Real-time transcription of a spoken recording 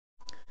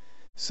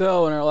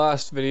So in our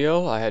last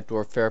video, I had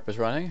Dwarf Therapist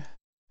running.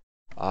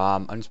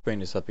 I'm just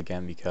bringing this up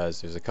again because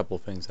there's a couple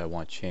of things I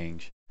want to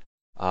change.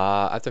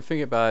 After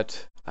thinking about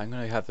it, I'm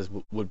going to have this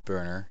wood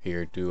burner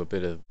here do a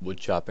bit of wood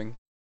chopping,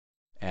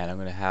 and I'm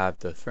going to have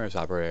the furnace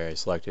operator I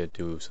selected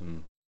do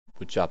some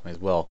wood chopping as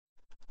well.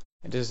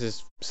 And this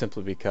is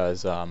simply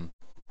because they're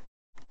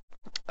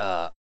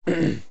not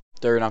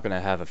going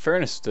to have a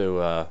furnace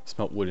to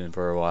smelt wood in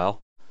for a while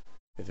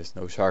if there's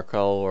no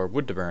charcoal or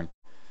wood to burn.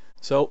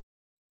 So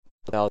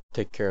I'll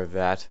take care of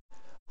that.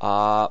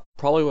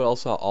 Probably what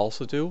else I'll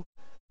also do,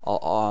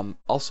 I'll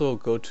also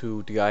go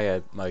to the guy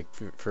at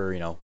for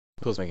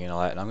tools making and all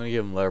that, and I'm gonna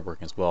give him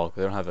leatherworking as well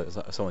because I don't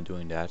have someone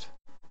doing that.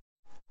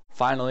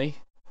 Finally,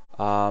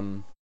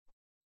 my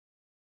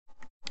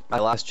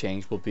last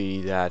change will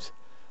be that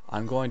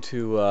I'm going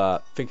to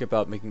think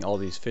about making all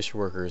these fish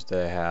workers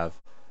that I have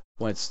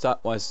when it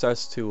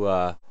starts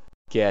to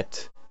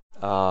get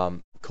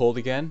cold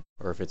again,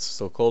 or if it's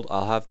still cold,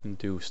 I'll have them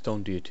do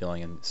stone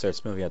detailing and start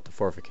smoothing out the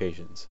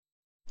fortifications.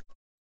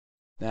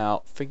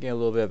 Now, thinking a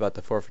little bit about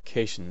the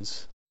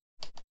fortifications,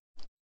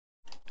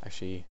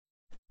 actually,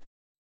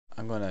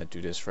 I'm gonna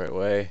do this right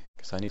away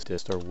because I need to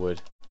store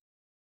wood.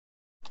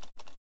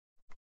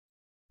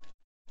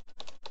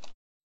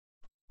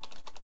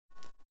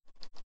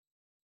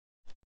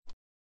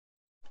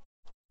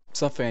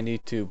 Something I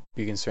need to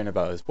be concerned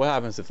about is what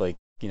happens if, I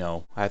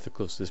have to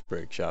close this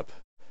brick shop.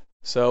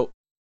 So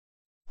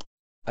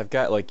I've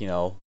got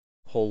a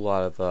whole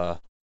lot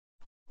of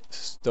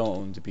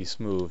stone to be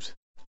smoothed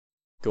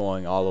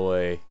going all the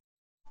way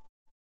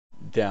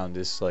down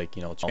this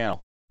channel,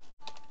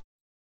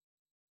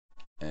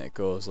 and it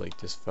goes like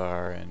this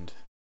far and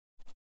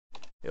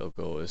it'll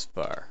go as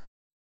far.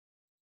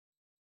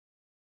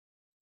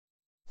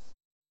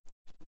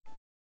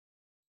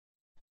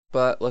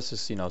 But let's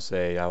just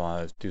say I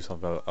want to do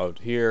something out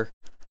here.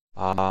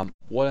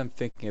 What I'm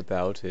thinking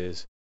about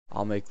is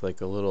I'll make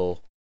like a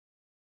little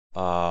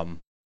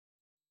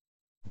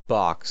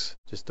box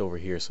just over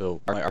here so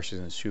my archers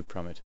can shoot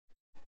from it,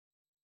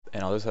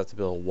 and I'll just have to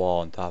build a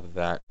wall on top of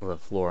that with a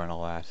floor and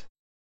all that.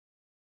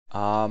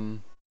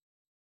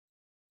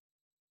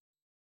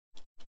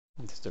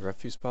 Is the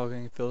refuse pile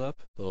getting filled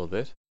up a little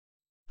bit?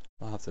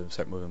 I'll have to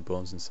start moving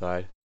bones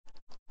inside.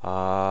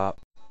 What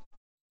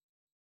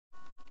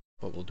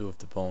we'll do with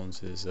the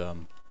bones is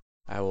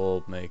I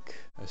will make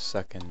a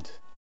second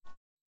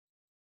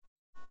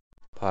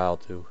pile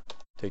to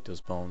take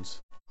those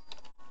bones.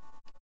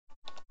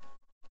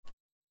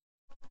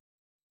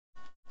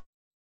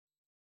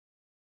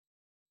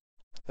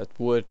 That's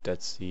wood,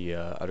 that's the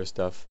other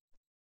stuff.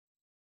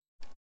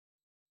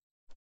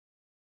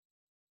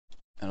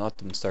 And let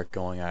them start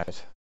going at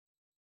it.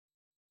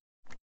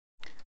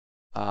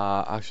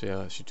 Actually,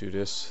 I should do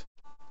this.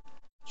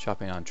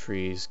 Chopping on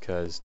trees,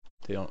 because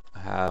they don't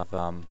have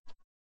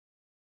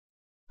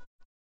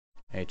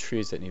any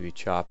trees that need to be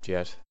chopped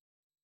yet.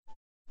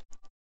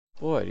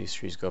 Boy, these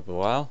trees go up a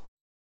while.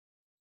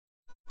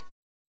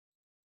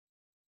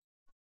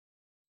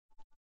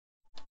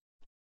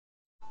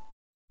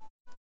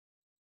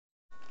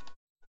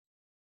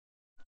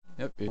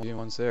 Yep, the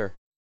one's there.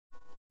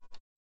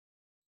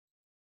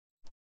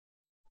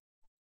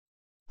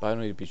 But I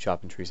don't need to be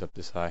chopping trees up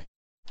this high.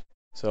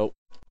 So,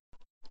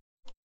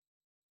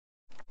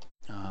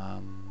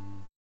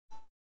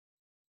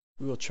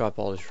 we will chop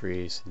all the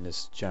trees in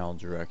this general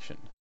direction.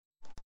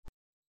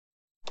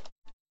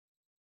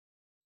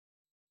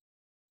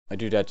 I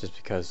do that just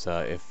because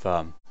if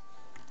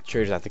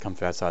traders have to come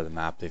to that side of the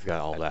map, they've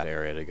got all that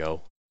area to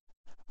go.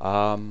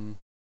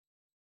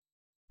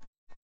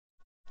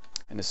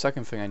 And the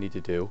second thing I need to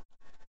do,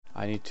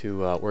 I need to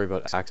worry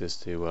about axes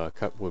to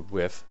cut wood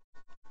with.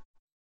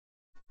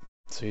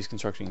 So he's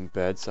constructing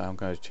beds. I'm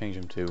going to change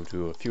him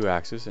to a few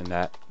axes, and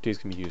that these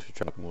can be used for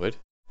chopping wood.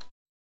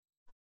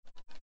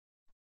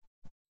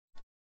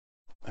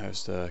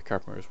 There's the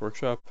carpenter's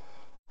workshop.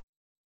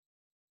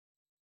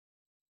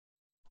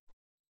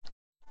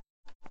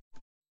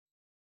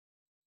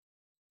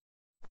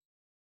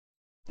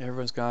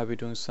 Everyone's gotta be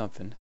doing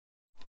something.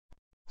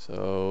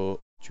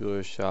 So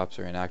jeweler's shops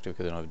are inactive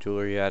because they don't have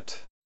jewelry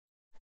yet.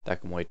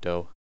 That can wait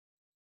though.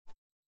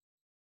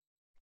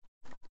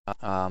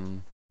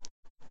 We're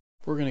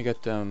gonna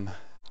get them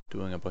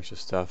doing a bunch of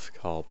stuff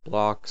called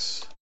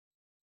blocks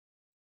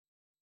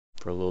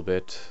for a little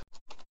bit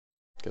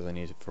because I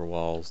need it for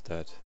walls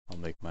that I'll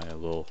make my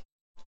little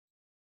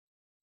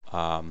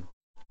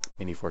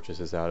mini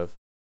fortresses out of.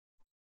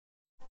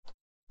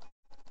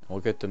 We'll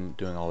get them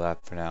doing all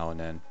that for now, and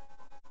then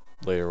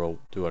later we'll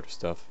do other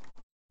stuff.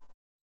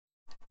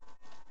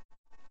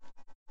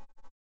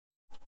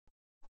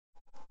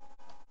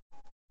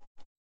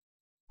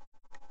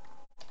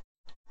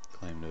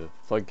 Claim the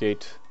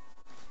floodgate.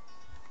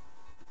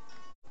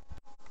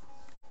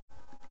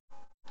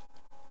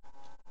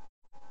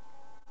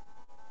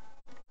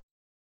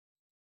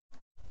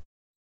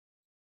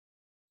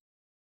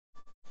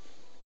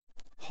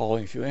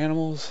 Hauling a few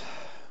animals.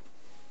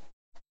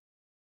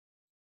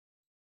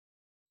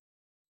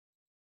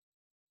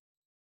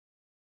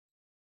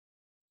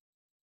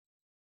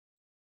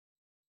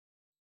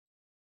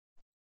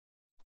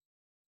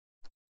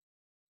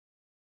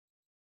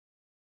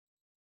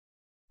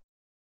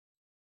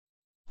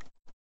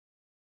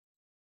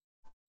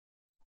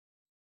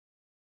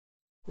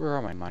 Where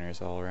are my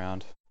miners all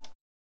around?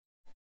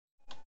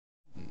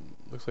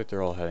 Looks like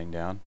they're all heading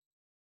down.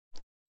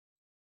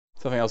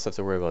 Something else I have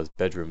to worry about is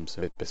bedrooms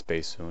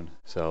space soon,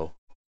 so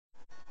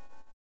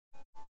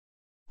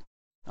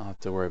I'll have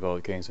to worry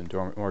about getting some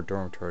more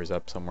dormitories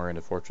up somewhere in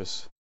the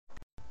fortress.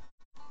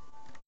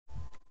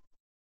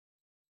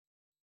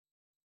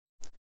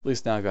 At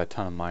least now I've got a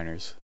ton of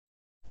miners.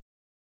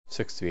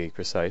 6 to be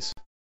precise.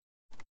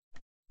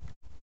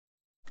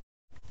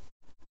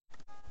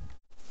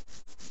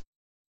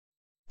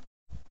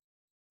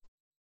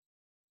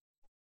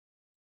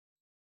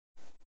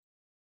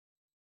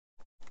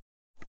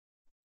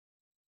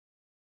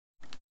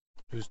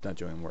 Who's not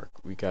doing work?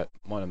 We got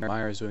one of the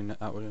miners not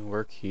doing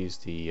work. He's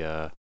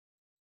the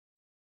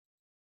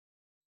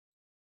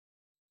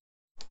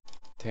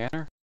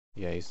tanner?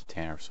 Yeah, he's the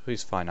tanner, so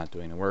he's fine not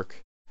doing the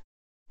work.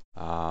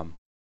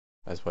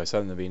 That's why I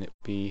said him to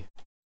be.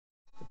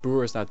 The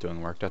brewer's not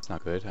doing work, that's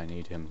not good. I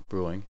need him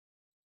brewing.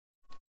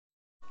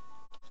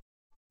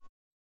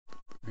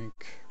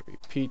 Drink,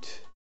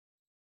 repeat.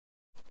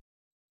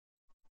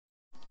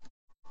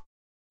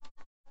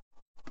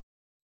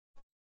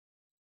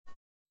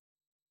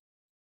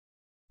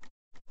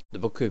 The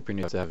bookkeeper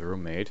needs to have a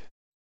roommate.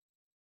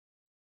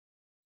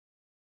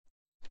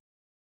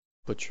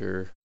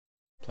 Butcher,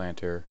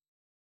 planter.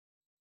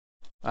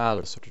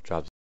 There's sort of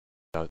jobs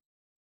out.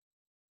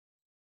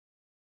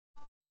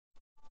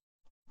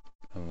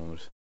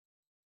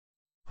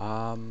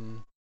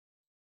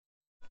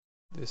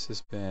 This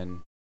has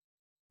been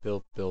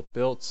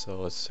built,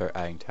 so let's start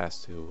adding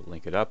tasks to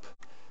link it up.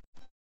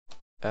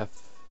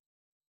 F.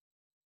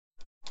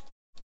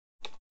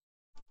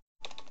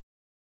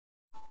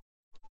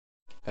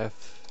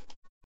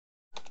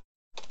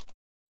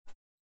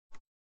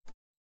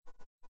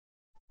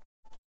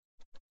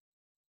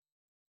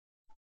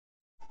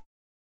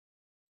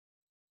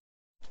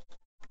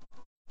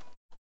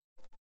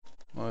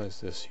 What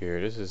is this here?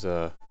 This is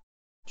a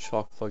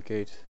chalk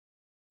floodgate.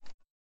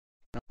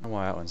 I don't know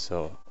why that one's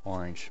so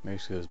orange. Maybe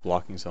it's because it's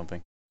blocking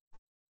something.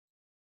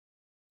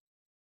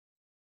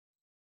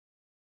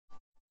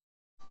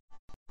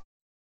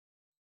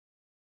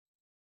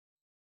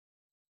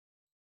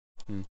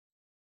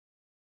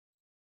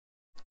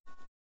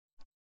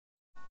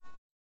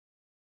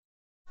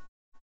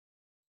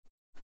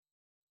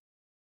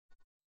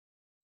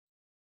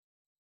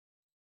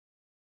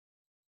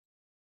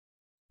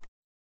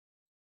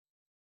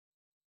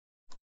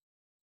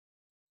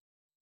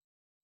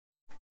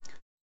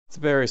 It's a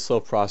very slow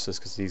process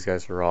because these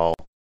guys are all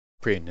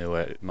pretty new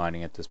at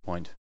mining at this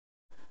point.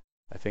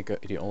 I think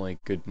the only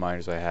good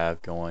miners I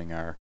have going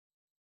are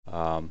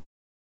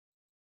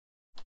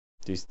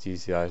these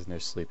guys, and they're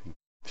sleeping.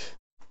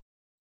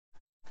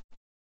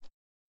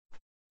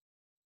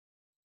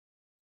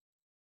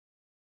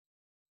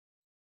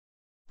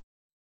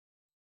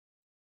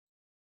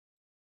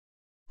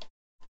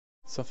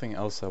 Something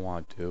else I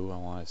want to do, I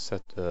want to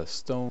set the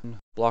stone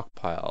block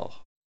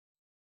pile.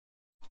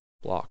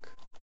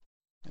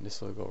 And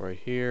this will go right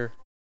here.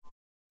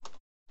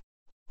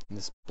 In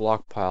this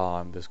block pile,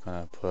 I'm just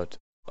going to put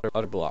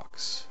other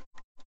blocks.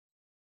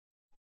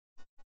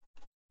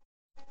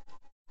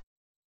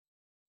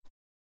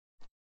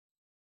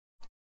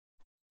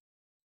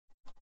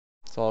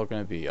 It's all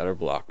going to be other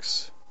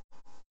blocks.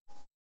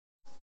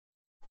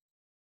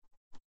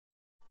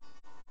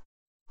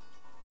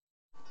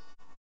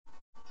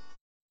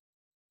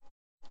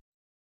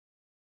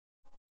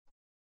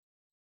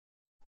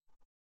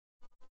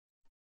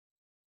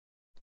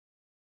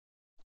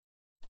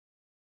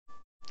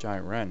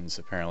 Giant wrens,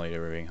 apparently they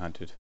were being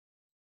hunted.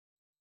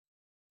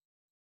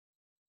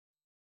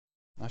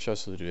 Not sure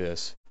how to do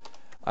this.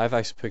 I've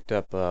actually picked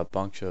up a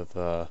bunch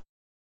of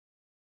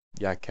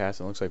yak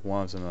cats, and it looks like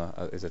one of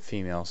them is a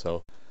female,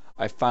 so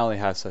I finally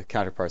have some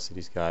counterparts to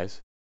these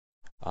guys.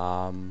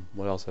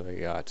 What else have I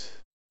got?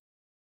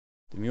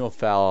 The mule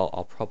fowl,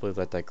 I'll probably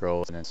let that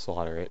grow and then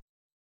slaughter it.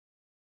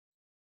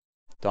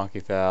 Donkey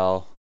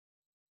fowl,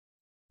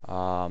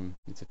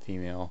 it's a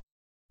female.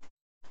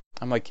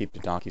 I might keep the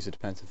donkeys, it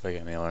depends if I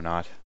get male or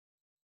not.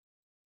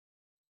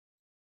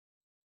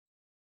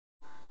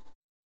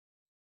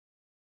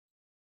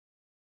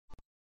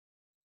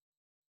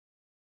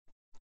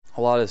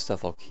 A lot of this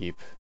stuff I'll keep.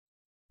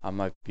 I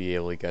might be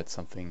able to get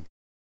something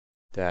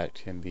that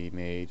can be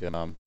made,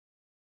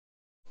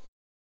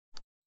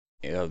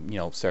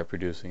 start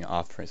producing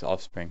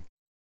offspring.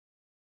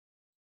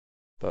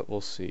 But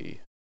we'll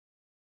see.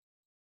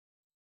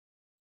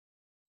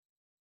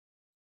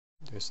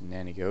 There's a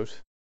nanny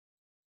goat.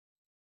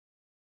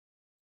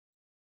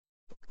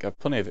 Got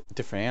plenty of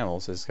different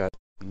animals. It's got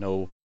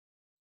no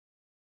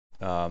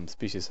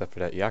species except for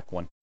that yak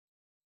one.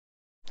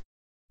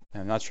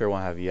 And I'm not sure I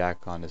want to have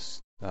yak on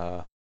this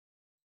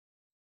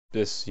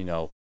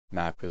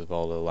map because of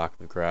all the lack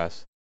of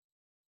grass.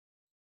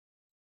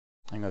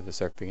 I'm gonna have to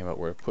start thinking about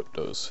where to put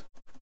those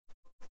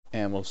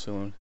animals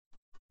soon.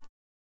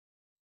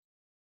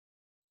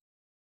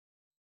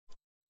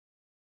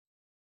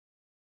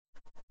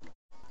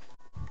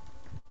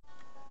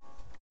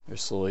 They're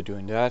slowly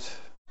doing that.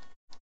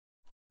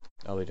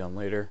 That'll be done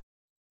later.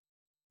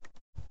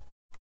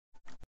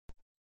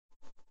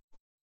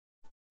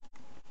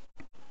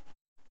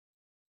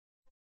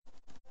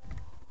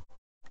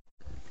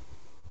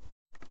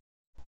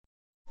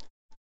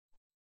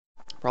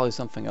 Probably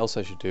something else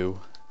I should do.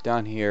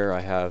 Down here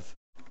I have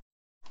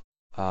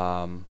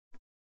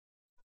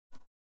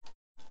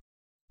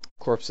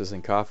corpses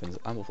and coffins.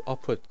 I'll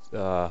put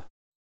a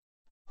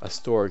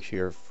storage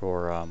here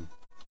for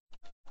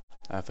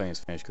I think it's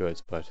finished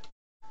goods, but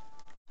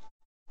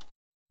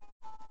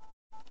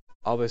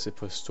I'll basically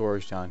put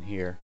storage down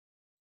here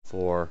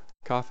for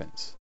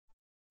coffins.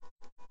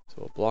 So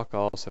we'll block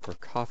all except for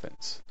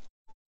coffins,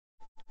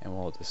 and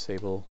we'll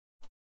disable.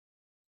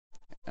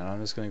 And I'm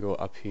just going to go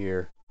up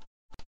here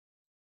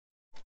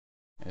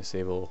and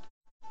disable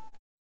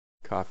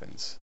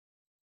coffins.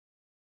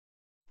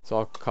 So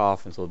all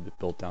coffins will be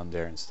built down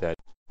there instead,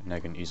 and I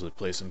can easily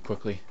place them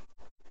quickly.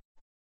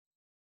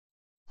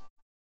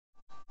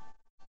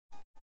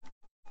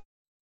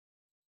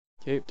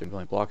 Okay, they're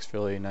building blocks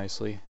fairly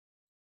nicely.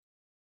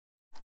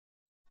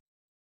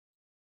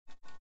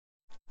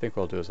 I think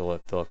what I'll do is I'll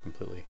let it fill up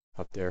completely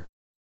up there.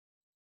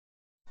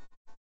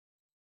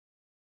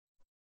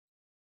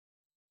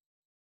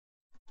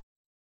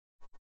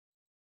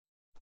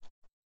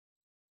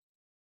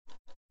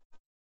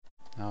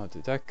 Now,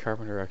 did that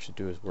carpenter actually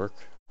do his work?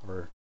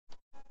 Or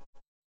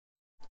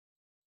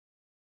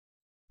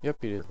yep,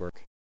 he did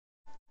work.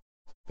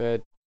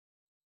 Beds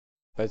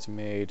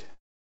made.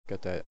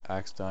 Got that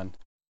axe done.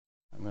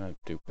 I'm gonna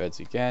do beds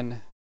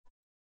again.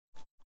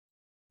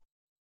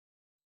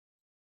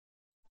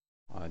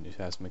 I just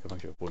have to make a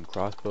bunch of wooden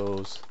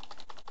crossbows,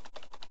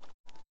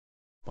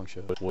 a bunch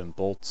of wooden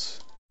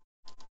bolts.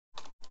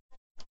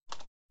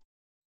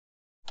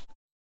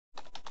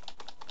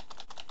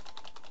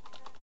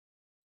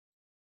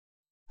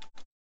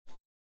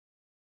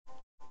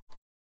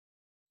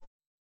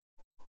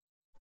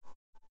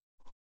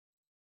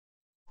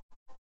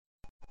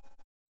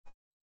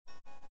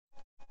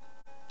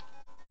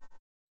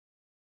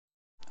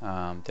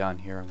 Down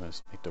here I'm going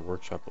to make the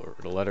workshop or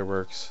the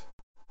letterworks.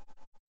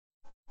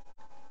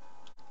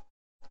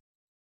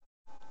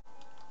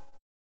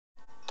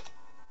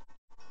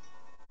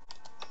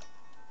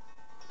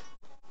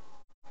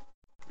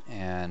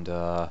 And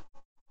I'll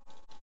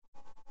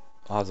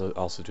have to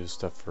also do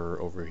stuff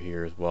for over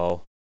here as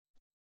well.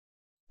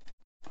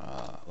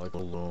 Like a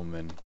loom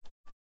and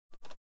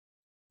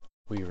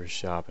weaver's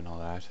shop and all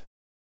that.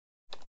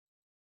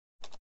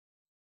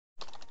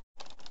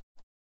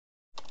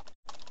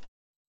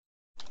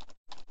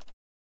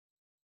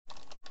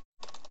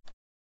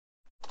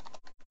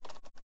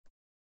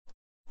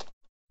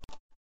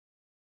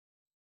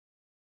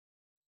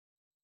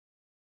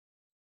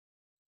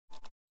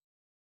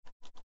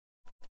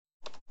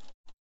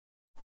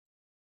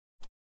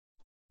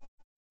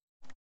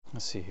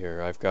 Let's see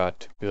here. I've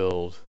got to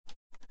build.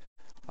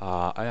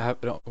 I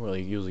don't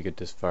really usually get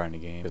this far in the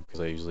game because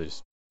I usually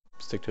just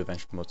stick to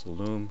Adventure Promotes the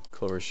Loom,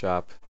 Clover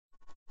Shop.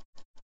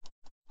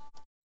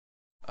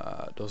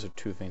 Those are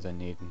two things I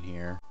need in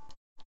here.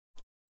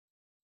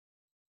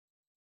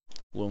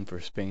 Loom for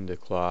spinning the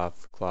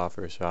cloth, cloth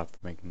for a shop for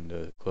making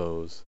the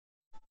clothes.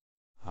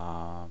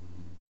 That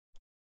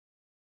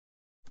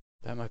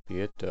might be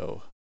it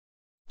though,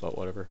 but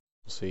whatever,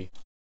 we'll see.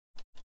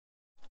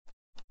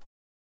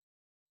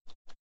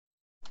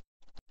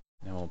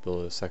 Then we'll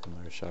build a second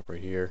letter shop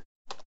right here.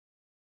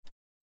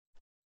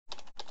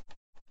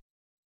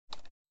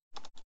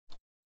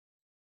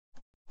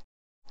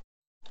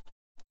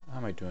 How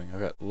am I doing? I've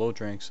got low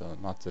drinks, so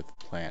not the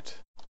plant.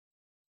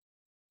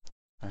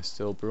 Am I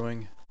still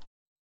brewing?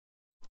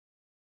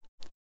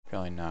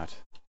 Apparently not.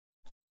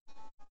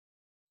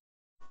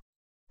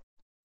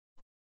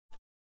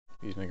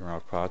 He's making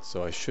rock pots,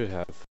 so I should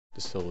have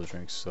distilled the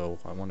drinks, so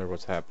I wonder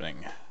what's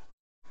happening.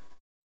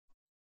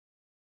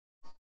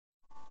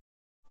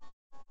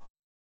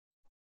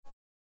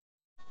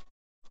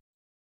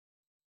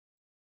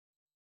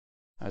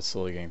 That's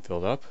slowly getting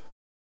filled up.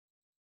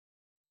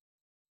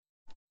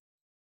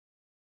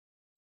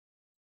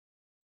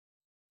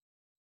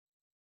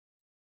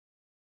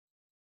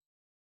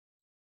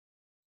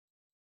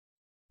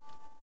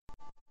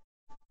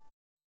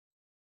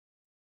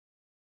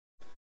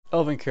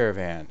 Elven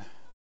Caravan.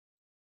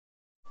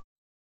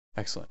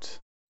 Excellent.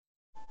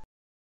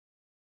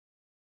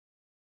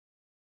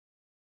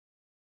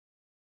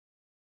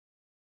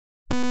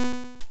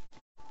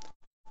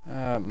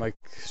 Mic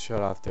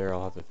shut off there.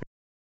 I'll have to fix.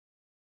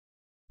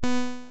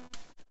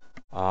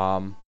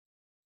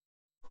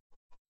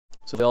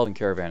 So the Elven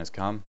Caravan has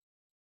come.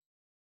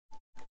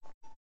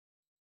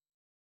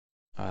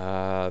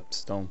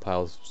 Stone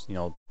piles, you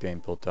know, being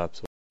built up,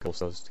 so we'll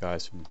kill those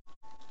guys from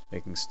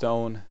making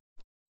stone.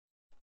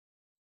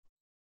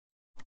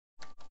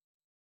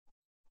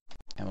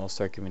 And we'll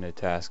start giving a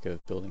task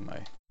of building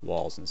my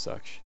walls and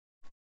such.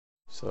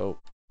 So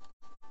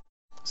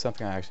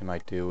something I actually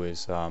might do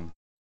is I'm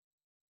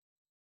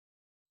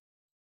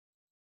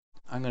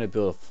going to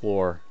build a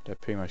floor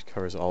that pretty much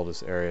covers all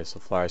this area so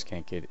flyers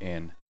can't get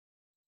in.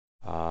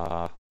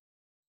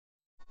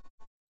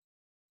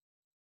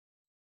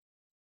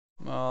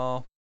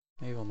 Well,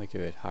 maybe we'll make it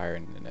a bit higher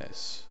than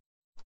this.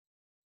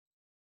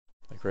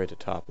 Like right at the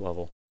top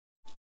level.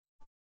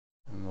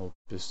 And we'll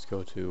just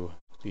go to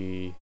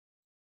B,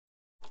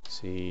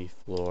 C,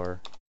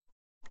 floor.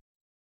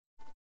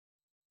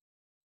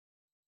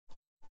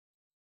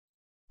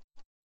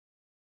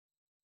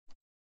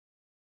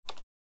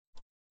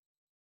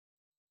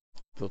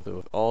 Build it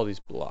with all these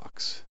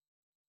blocks.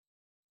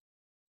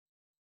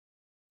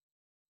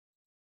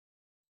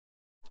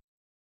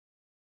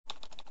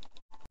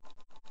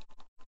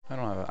 I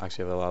don't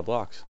actually have a lot of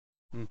blocks.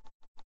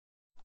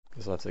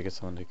 Guess I'll have to get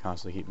someone to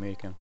constantly keep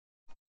making.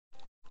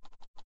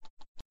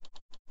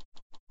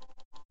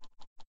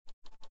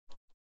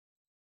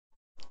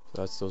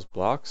 So that's those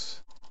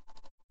blocks.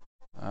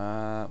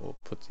 We'll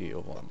put the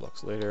overland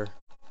blocks later.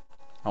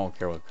 I don't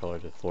care what color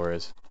the floor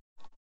is.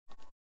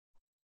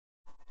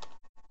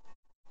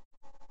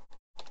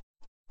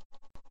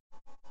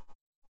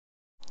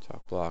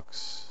 Chalk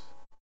blocks.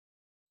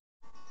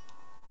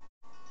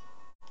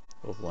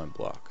 Overland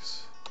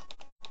blocks.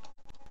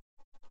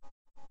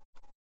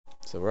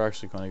 So we're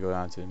actually going to go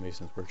down to the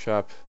Mason's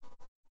workshop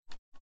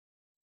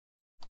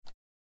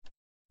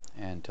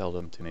and tell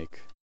them to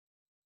make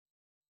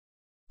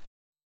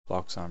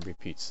blocks on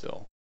repeat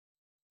still.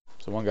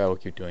 So one guy will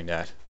keep doing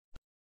that.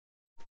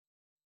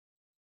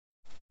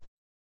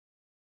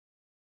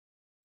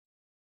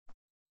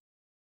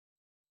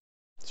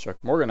 Struck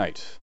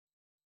Morganite.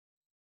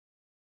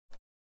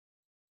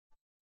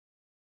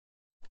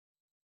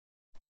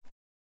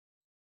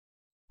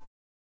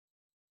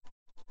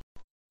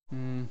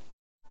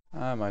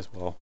 I might as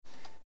well.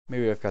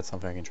 Maybe I've got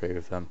something I can trade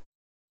with them.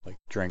 Like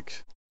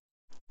drink.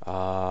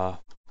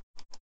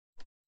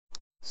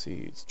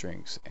 Seeds,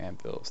 drinks,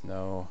 anvils.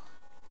 No.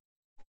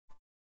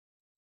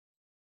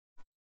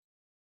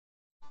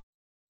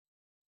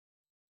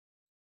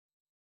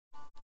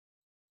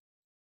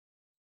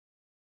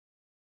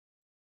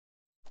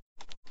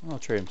 I'll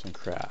trade him some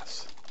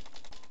crafts.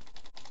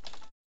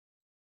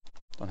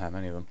 Don't have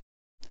many of them.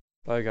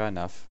 But I got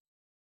enough.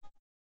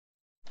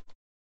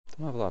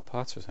 Don't have a lot of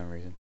pots for some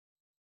reason.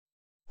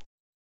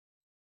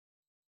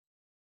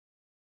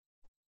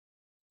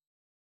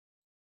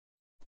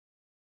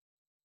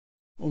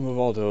 We'll move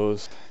all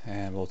those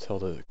and we'll tell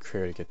the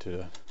courier to get to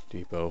the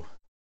depot.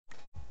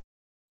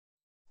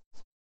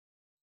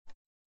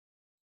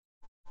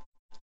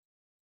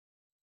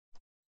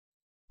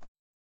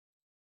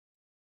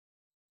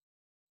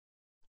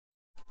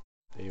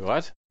 Hey,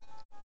 what?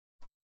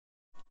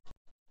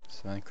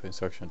 Suspend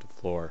construction to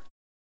floor.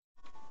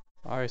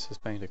 Alright,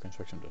 suspending the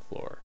construction to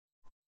floor.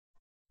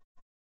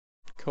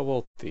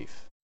 Cobalt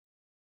thief.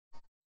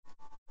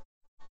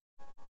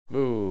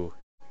 Moo!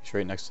 He's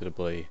right next to the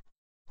blade.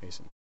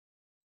 Mason.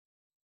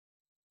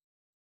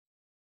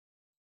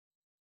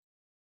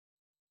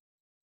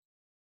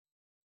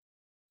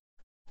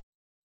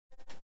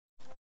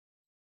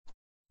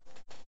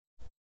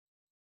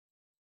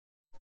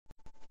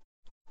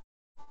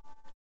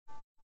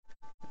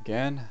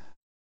 Again?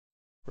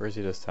 Where is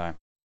he this time?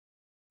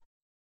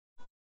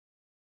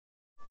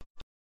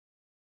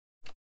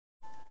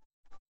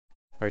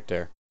 Right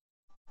there.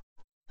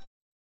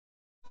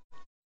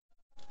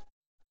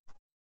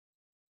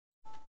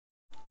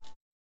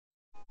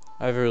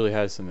 I've really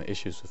had some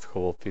issues with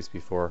cobalt thieves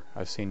before.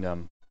 I've seen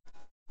them.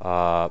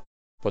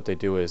 What they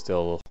do is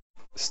they'll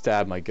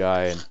stab my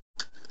guy and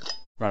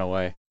run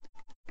away.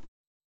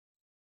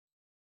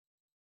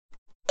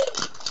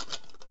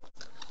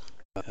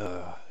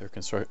 They're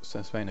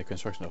suspending the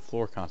construction of the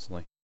floor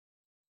constantly.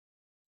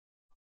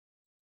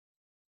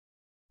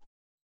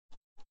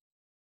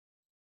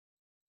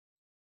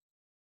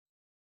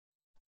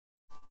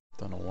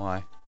 Don't know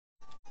why.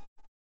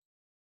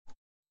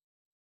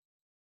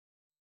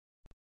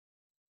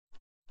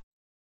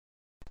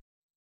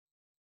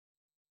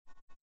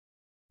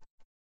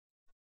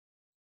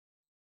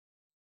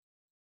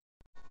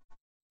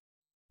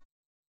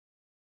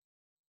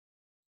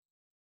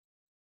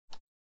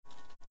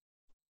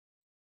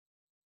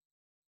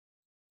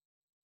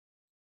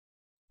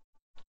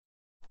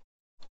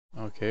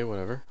 Okay,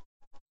 whatever.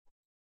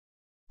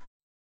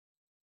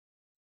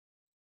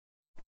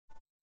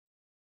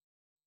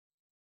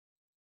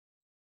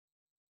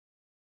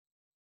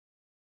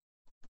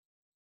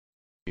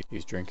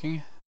 He's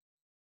drinking.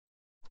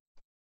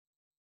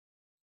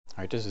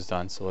 Alright, this is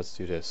done, so let's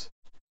do this.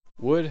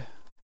 Wood,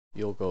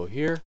 you'll go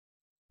here.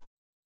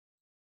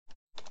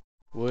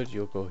 Wood,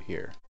 you'll go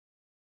here.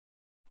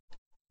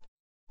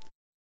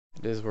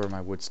 This is where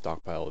my wood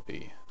stockpile will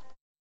be.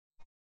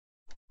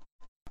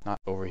 Not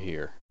over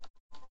here.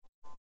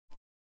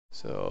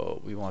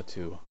 So we want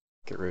to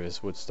get rid of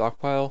this wood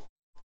stockpile.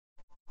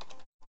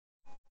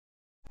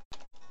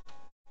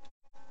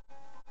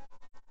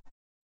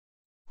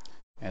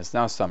 And it's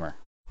now summer.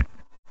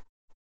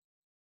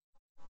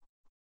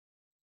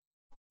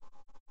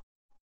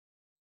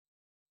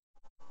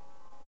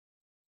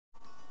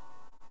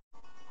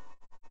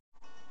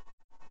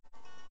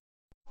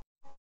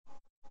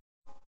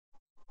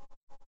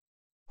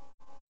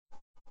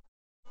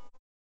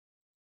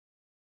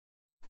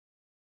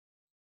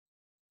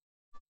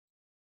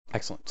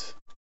 Excellent.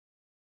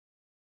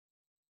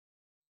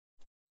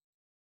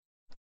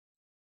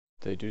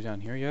 Did they do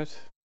down here yet?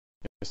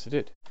 Yes, they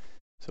did.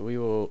 So we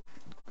will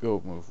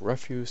go move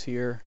refuse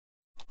here.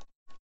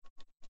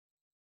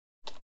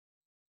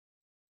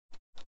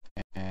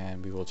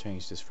 And we will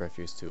change this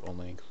refuse to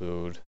only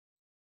include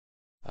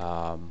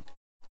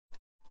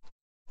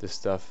this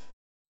stuff.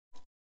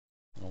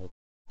 And we'll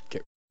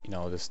get,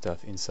 this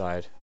stuff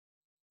inside.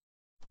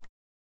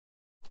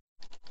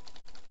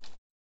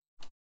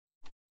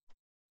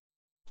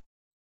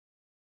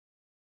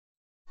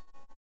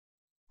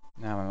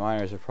 Now my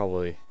miners are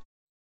probably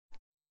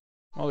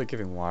they're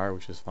giving wire,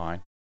 which is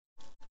fine.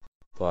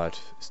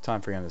 But it's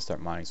time for him to start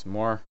mining some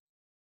more.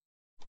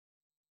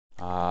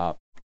 Now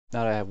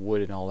that I have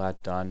wood and all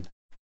that done,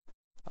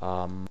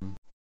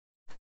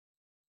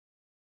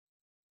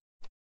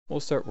 we'll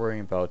start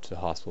worrying about the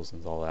hospitals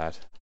and all that.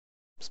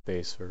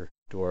 Space for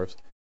dwarves.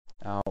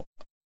 Now,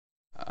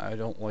 I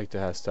don't like to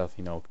have stuff,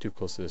 too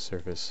close to the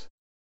surface,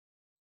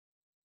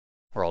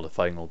 where all the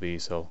fighting will be,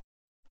 so,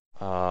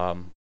 but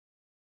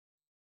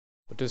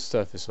this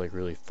stuff is like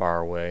really far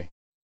away.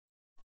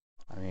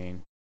 I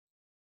mean,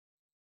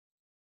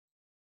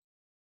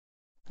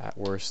 at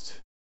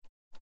worst,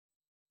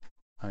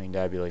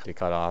 that'd be like the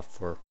cutoff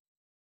for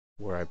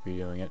where I'd be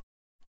doing it.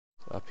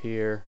 So up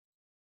here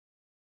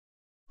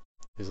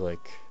is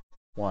like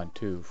 1,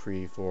 2,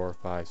 3, 4,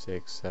 5,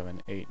 6,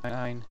 7, 8,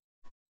 9.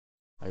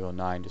 I go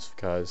 9 just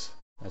because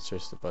that's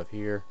just above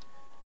here.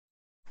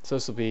 So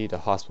this will be the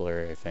hospital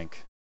area, I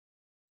think.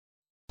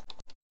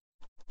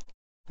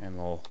 And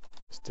we'll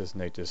just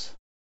designate this.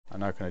 I'm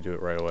not going to do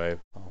it right away.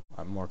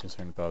 I'm more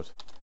concerned about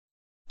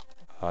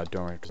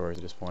dormitories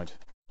at this point.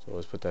 So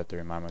let's put that there,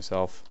 remind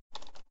myself.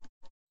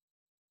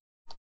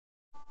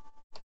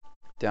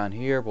 Down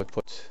here we'll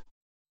put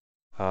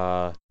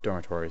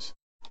dormitories.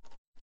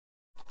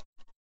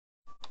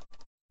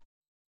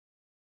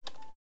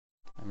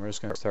 And we're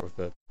just going to start with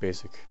the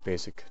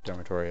basic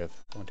dormitory of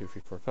 1, 2,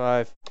 3, 4,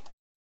 5.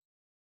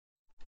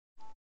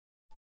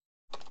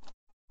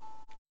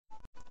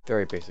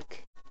 Very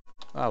basic.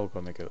 We'll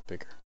go make it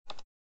bigger.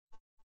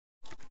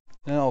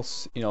 And I'll,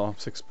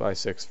 6 by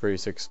 6,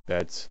 36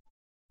 beds.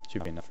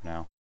 Should be enough for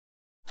now.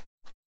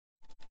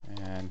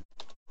 And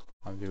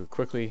I'll do it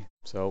quickly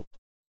so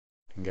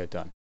we can get it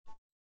done.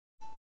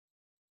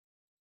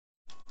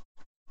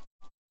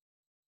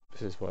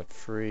 This is what,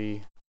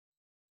 3,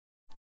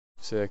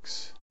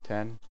 6,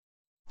 10.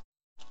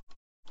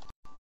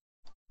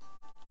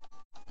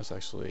 Let's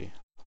actually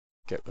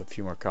get a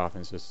few more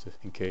coffins just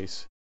in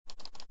case.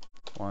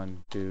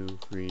 1, 2,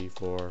 3,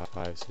 4,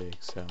 5, 6,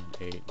 7,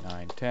 8,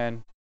 9,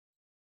 10.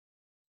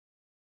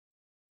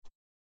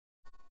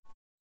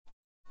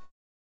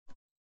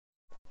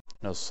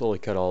 And I'll slowly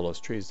cut all those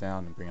trees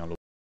down and bring out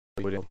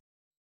the wood in.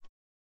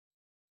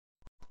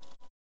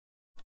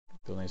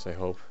 Buildings, I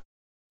hope.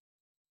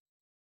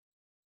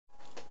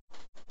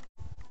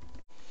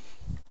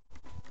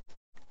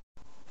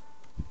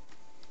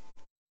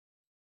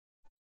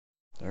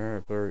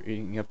 They're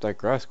eating up that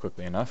grass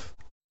quickly enough.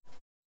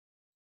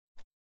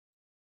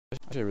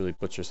 I should really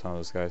butcher some of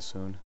those guys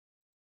soon.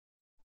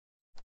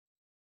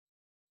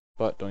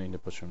 But don't need to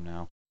butcher them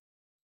now.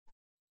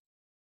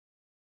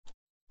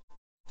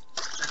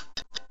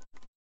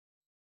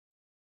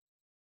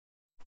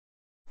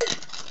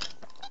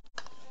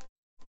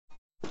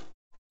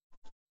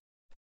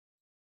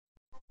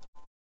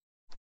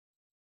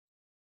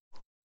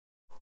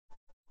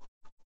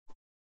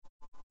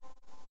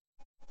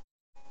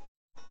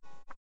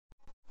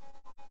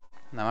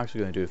 Now I'm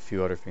actually going to do a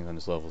few other things on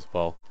this level as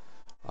well.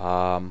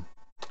 1,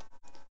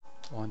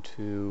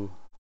 2,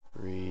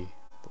 3,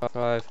 4,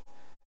 5.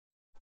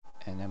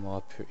 And then we'll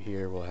up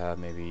here we'll have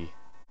maybe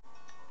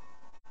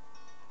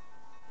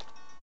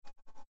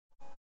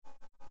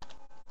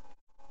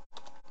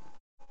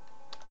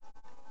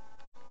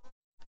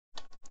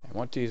and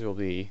what these will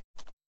be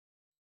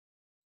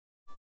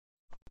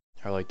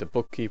are like the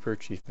bookkeeper,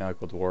 chief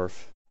medical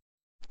dwarf.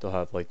 They'll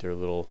have like their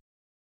little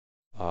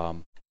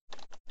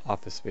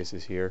office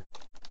spaces here.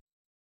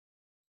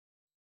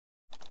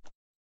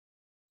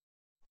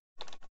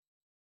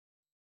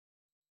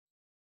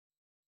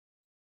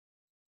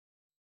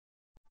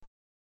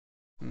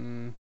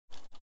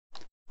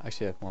 I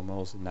actually have more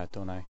moles than that,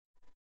 don't I?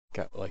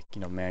 Got like,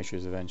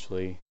 managers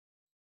eventually.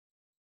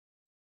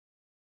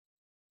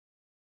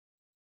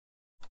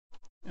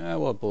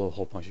 We'll blow a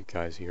whole bunch of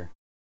guys here.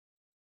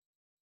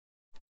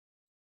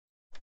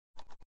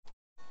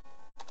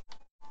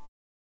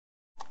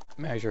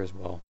 Manager as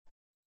well.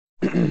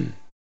 And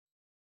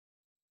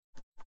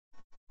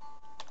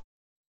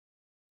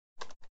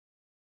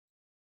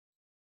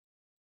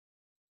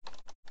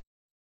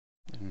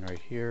right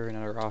here,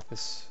 another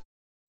office.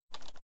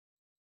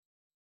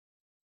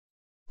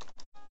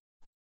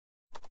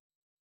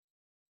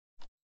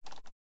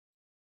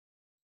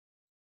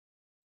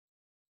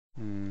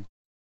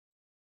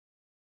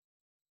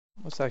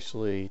 Let's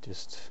actually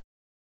just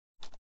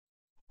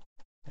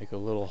make a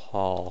little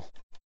hall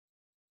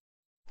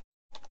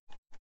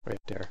right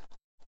there,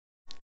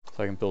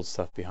 so I can build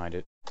stuff behind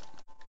it.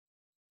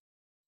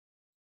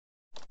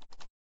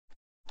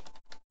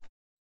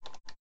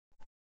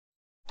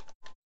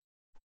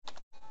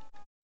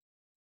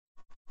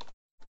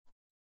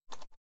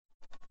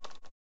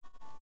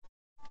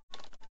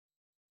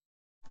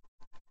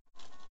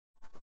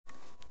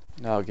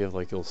 Now I'll give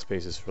like little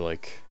spaces for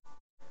like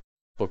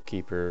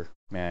bookkeeper,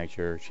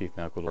 manager, chief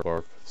medical,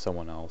 or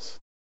someone else.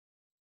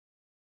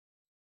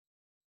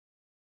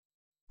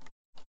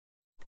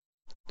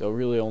 Though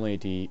really only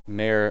the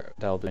mayor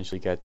that'll eventually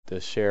get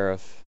the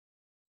sheriff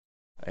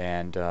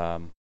and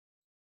or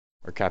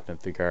captain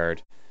of the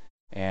guard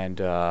and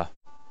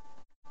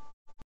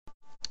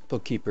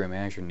bookkeeper and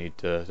manager need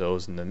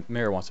those, and the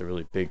mayor wants a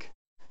really big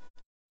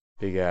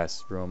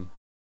ass room.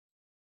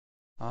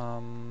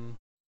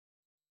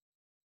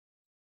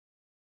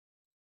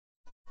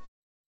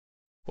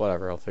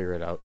 Whatever, I'll figure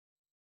it out.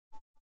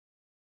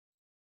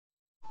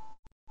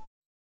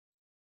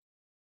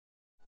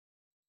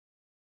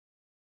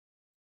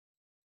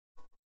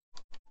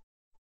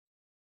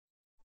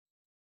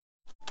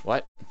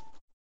 What?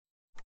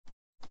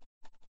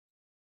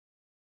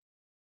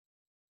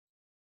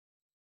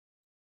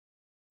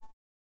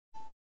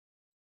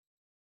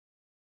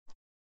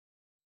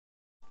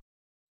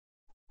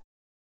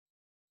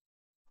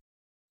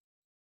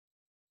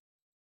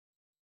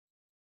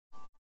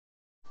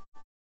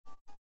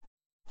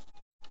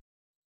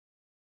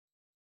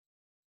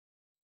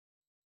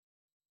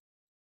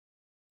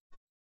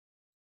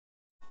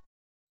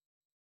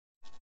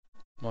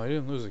 Well, I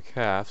didn't lose a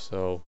calf,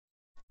 so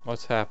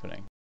what's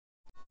happening?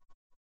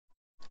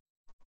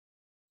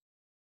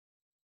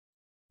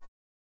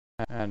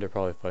 And they're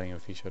probably fighting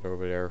with each other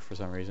over there for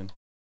some reason.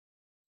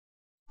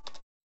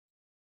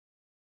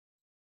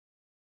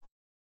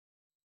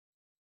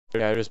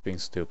 Yeah, they're just being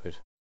stupid.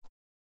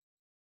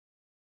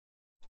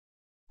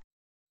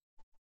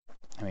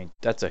 I mean,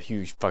 that's a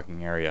huge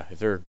fucking area. If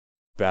they're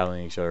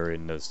battling each other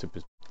in the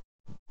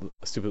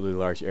stupidly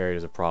large area,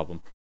 there's a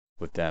problem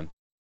with them.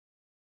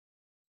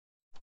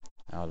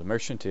 Now the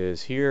merchant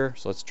is here,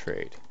 so let's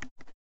trade.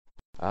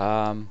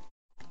 I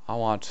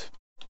want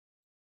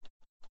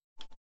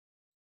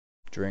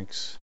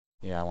drinks.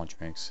 Yeah, I want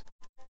drinks.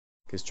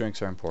 Because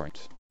drinks are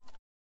important.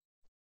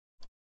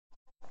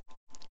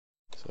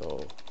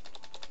 So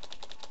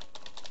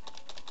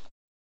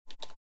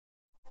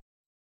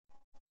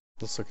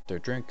let's look at their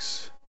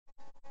drinks.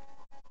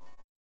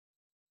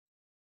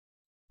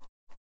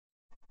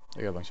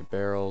 They got a bunch of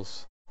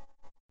barrels.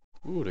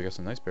 Ooh, they got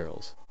some nice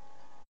barrels.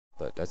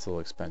 But that's a little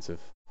expensive.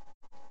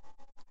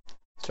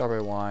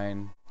 Strawberry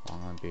wine,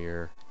 Long Island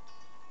beer.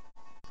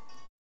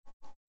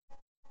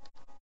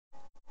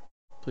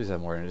 Please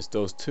have more than just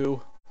those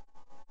two.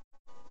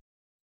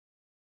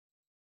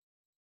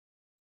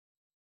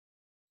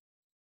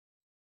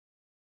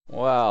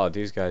 Wow,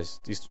 these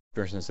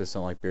persons just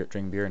don't like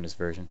drink beer in this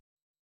version.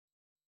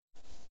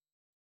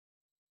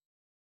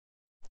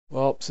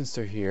 Well, since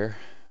they're here,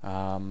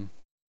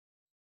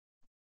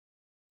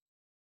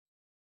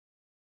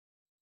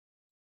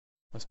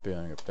 let's be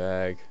on a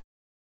bag.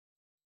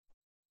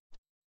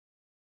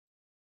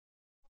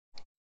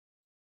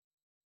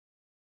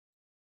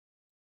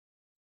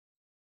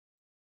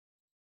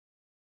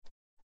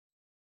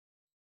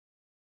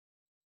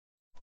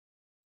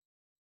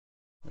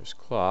 There's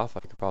cloth.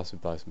 I could possibly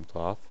buy some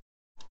cloth.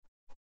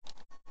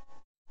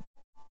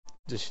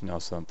 Just, you know,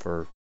 some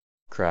for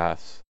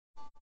crafts.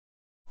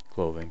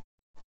 Clothing.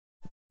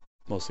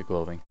 Mostly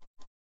clothing.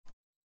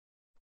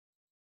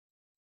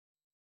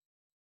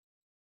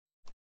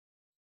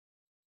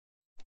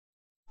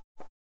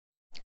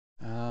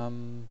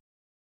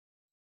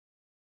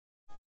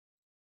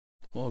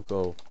 We'll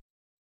go.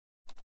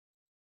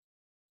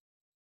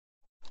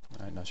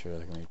 I'm not sure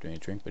that I can make any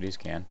drink, but these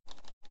can.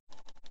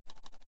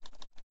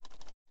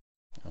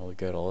 I'll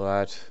get all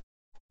that.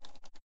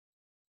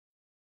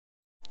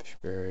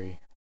 Fishberry.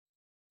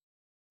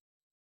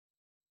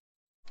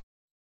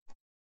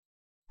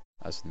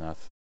 That's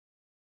enough.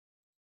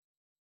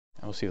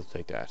 And we'll see if they'll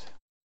take that.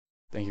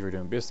 Thank you for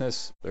doing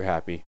business. They're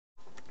happy.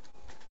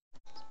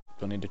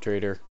 Don't need a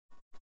trader.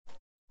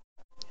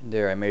 And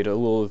there, I made a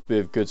little bit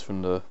of goods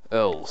from the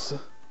elves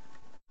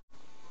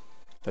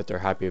that they're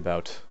happy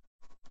about.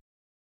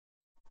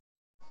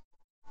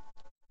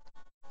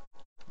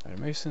 Are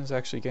the masons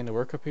actually getting to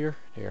work up here?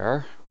 They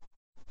are.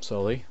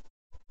 Slowly.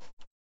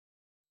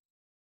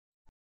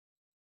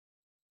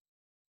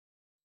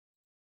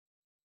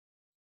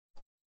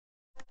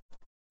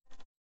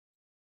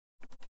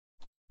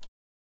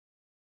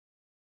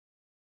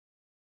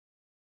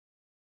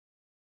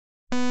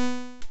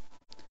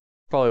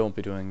 Probably won't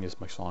be doing this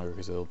much longer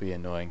because it'll be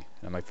annoying,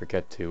 and I might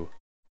forget to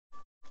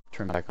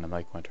turn back on the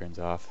mic when it turns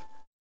off.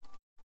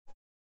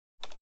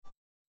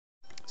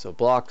 So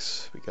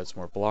blocks, we got some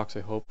more blocks, I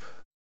hope.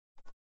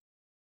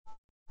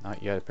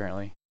 Not yet,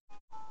 apparently.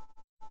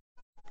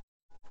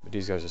 But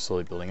these guys are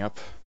slowly building up.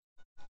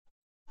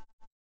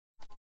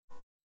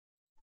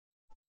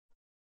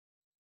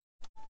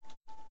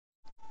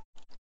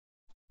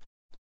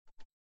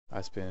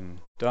 That's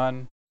been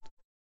done.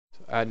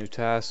 So add new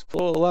task,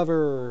 pull a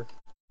lever!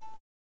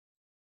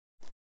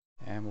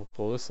 And we'll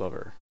pull this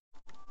lever.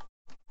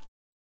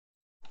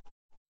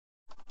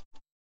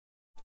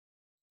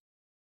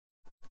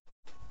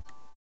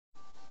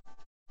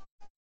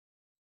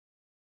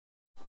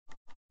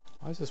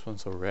 Why is this one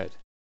so red?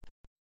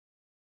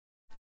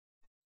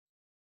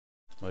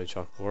 Muddy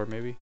chalk floor,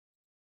 maybe.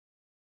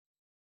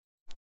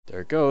 There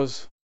it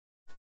goes.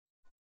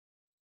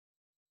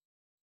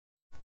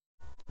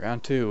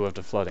 Round 2 of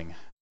the flooding.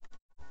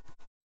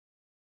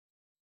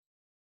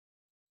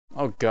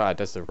 Oh god,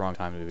 that's the wrong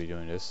time to be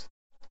doing this.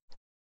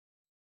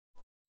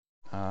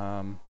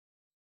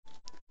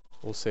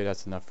 We'll say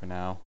that's enough for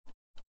now.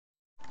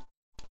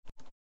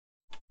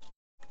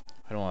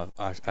 I don't want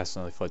to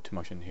accidentally flood too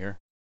much in here.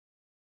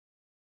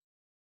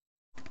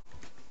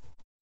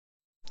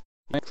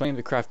 Claim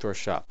the craft door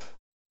shop.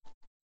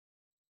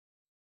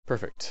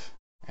 Perfect.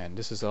 And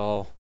this is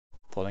all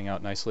flooding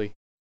out nicely.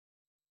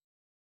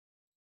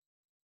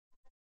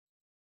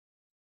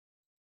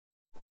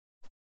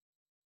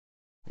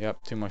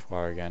 Yep, too much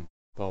water again.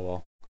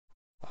 Oh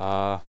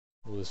well.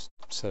 We'll just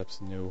set up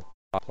some new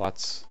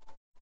plots.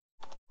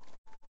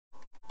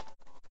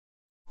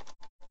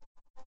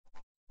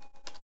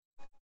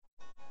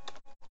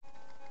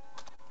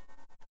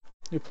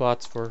 New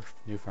plots for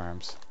new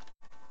farms.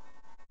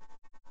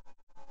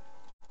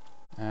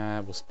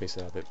 We'll space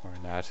it out a bit more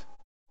than that.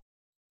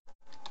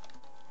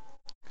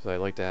 Because I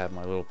like to have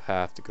my little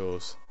path that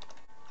goes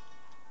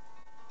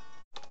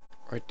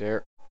right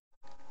there.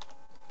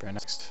 For our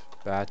next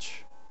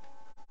batch.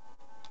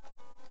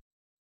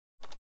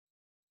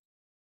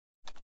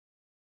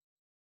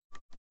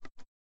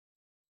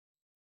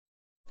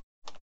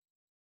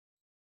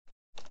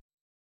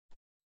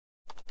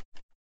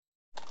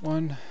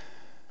 One,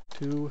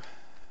 2,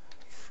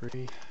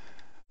 3,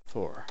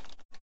 4.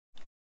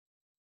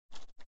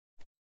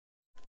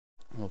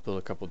 We'll build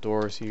a couple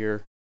doors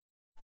here.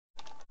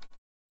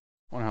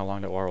 Wonder how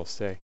long that water will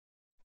stay.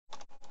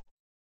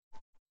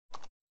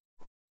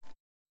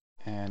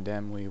 And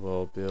then we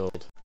will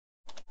build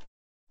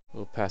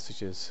little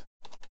passages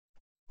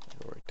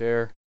right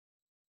there.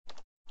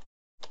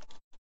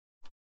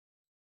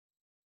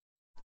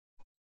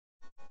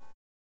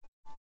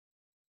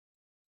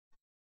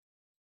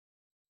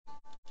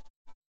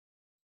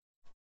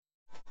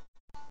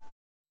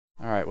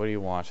 Alright, what do you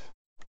want?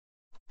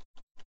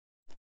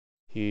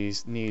 He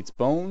needs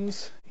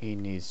bones. He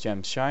needs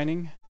gems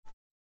shining.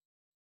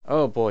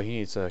 Oh boy, he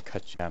needs a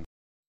cut gem.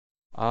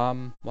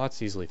 Well,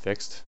 that's easily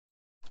fixed.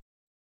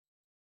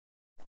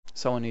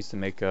 Someone needs to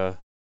make a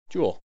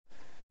jewel.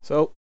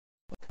 So,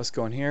 let's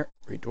go in here.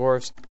 Read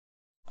dwarves.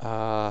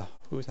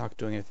 Who's not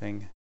doing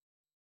anything?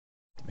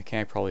 The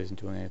mechanic probably isn't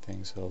doing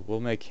anything, so we'll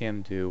make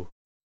him do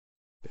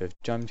a bit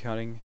of gem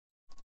counting.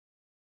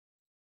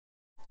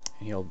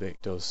 And he'll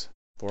make those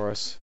for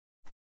us.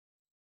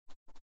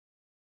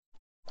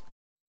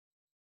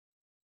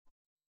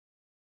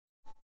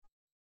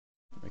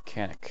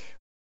 Mechanic.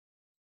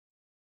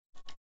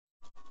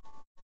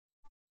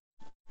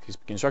 He's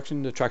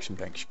constructing the traction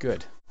bench.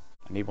 Good.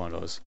 I need one of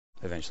those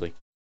eventually.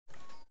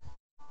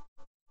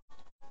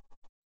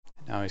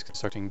 Now he's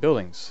constructing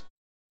buildings.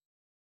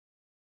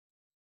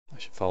 I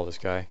should follow this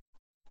guy.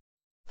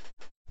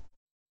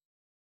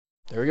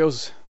 There he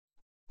goes.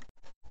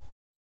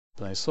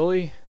 Building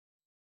slowly.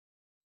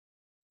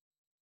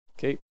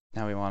 Okay,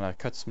 now we want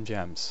to cut some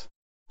gems.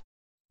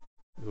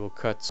 We will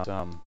cut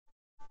some.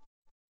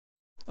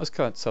 Let's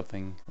cut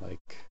something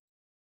like.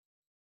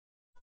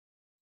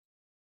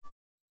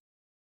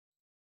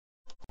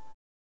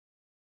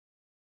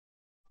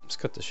 Let's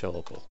cut the shell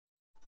opal.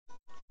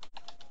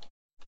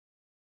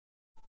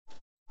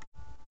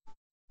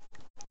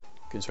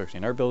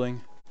 Constructing our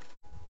building.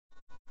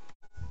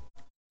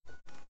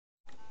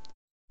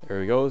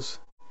 There he goes.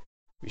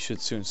 We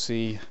should soon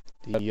see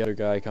the other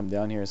guy come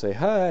down here and say,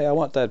 "Hi, I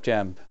want that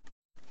gem."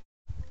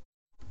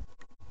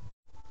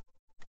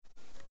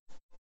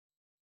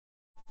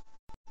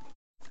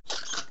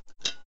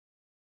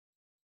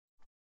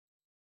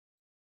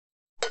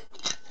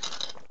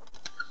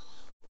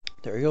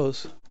 There he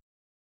goes.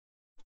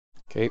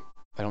 Okay,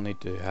 I don't need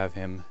to have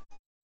him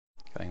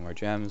cutting more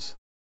gems.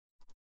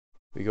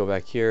 We go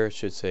back here, it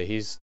should say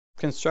he's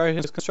constructing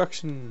his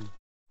construction.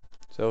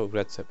 So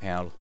that's it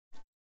handled.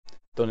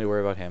 Don't need to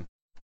worry about him.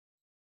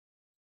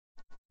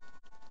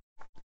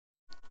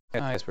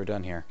 I guess we're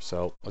done here.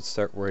 So let's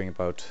start worrying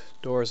about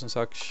doors and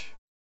such.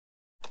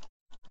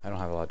 I don't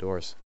have a lot of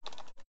doors.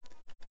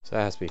 So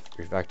that has to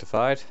be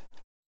rectified.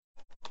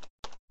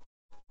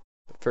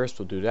 But first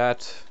we'll do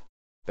that.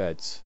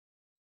 Beds.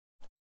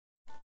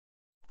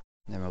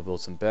 And then we'll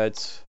build some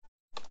beds.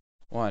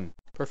 1.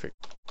 Perfect.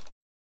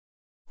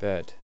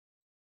 Bed.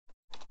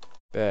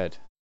 Bed.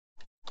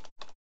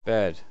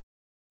 Bed.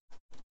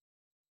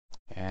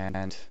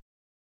 And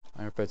how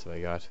many beds have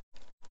I got?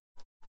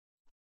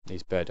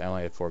 These beds. I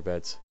only have 4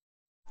 beds.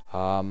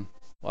 Well,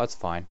 that's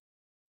fine.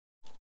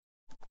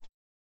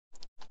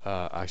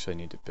 Actually I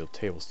need to build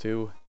tables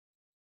too.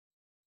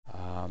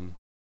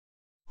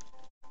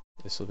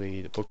 This will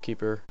be the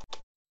bookkeeper.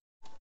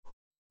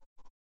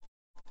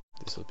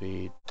 This will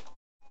be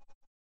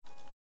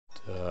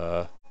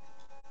the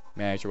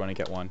manager when I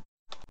get one.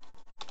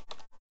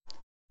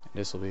 And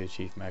this will be a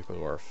chief medical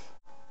dwarf.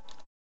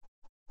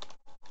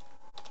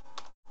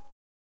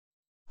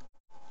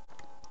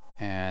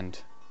 And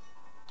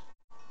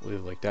we'll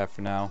leave it like that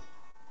for now.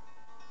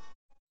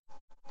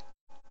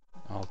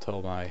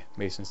 tell my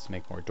masons to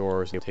make more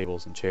doors,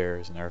 tables, and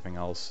chairs, and everything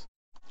else.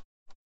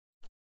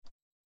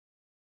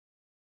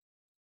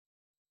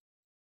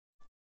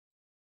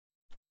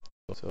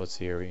 So let's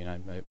see here, I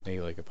might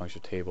make like a bunch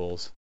of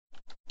tables.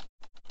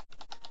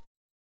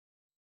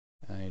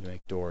 And I need to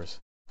make doors.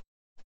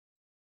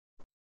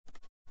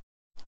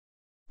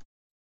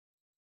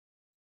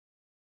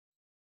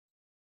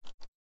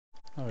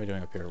 How are we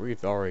doing up here?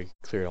 We've already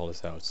cleared all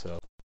this out, so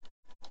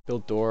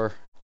build door.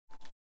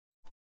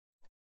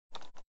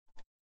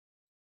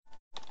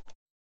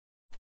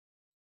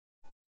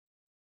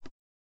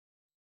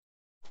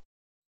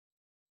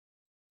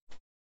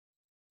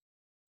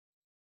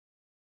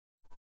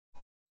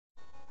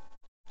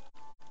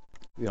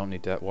 We don't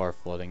need that water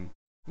flooding.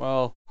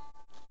 Well,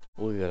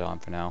 we'll leave that on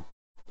for now.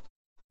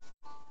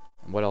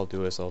 And what I'll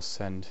do is I'll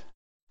send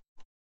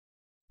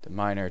the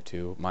miner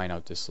to mine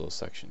out this little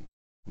section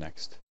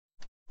next.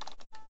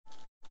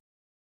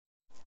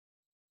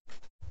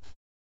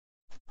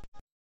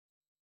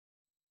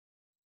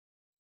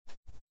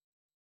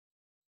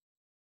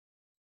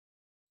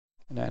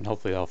 And then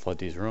hopefully I'll flood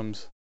these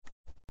rooms.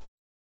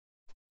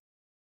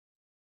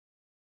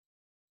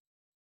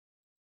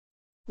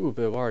 Ooh, a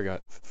bit of water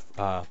got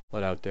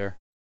let out there.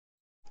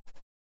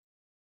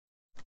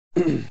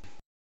 He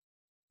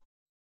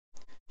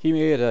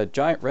made a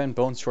giant red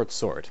bone short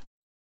sword.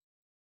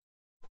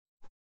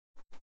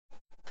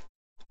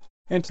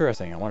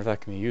 Interesting. I wonder if that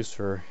can be used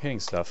for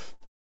hitting stuff.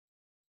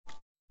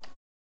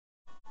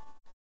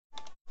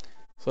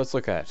 So let's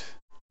look at it.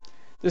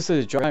 This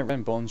is a giant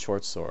red bone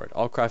short sword.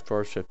 All craft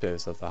worship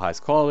is of the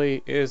highest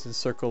quality. It is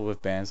encircled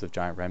with bands of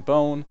giant red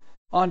bone.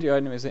 On the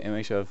item is an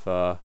image of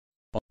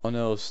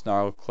Ono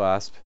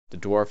Snarlclasp, the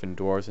dwarf and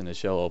dwarves in the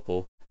shell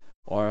opal.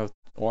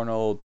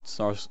 Orno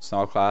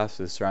Snarlclasp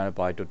is surrounded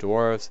by the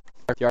dwarves.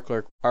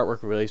 The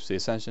artwork relates to the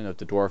ascension of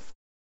the dwarf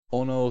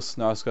Ono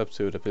Snarlclasp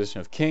to the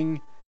position of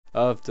king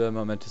of the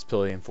momentous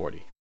Palladian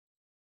 40.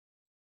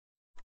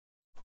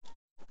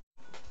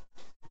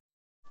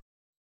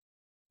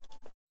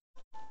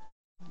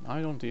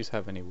 Why don't these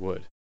have any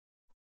wood?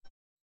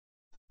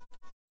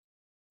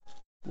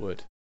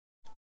 Wood.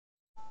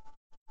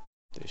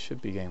 They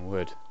should be getting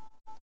wood.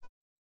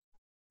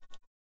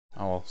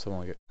 Oh well,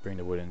 someone will bring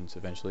the wood in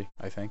eventually,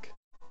 I think.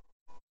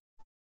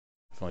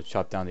 If only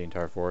chop down the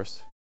entire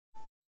forest.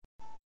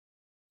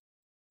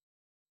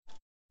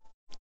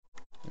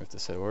 We have to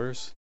set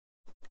orders.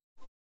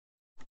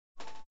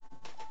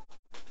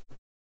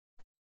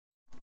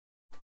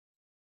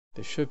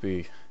 They should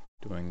be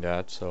doing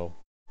that, so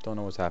don't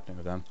know what's happening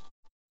with them.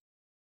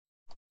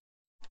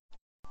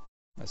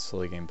 That's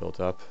slowly getting built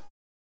up.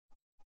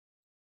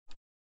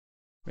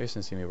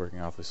 Masons seem to be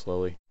working awfully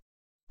slowly,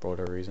 for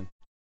whatever reason.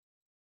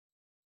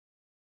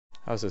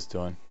 How's this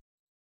doing?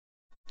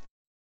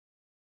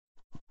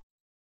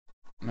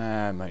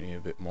 I might need a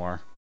bit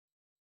more.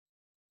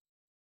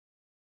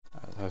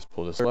 Let's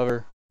pull this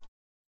lever.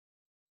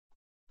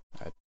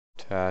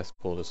 Task,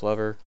 pull this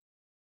lever.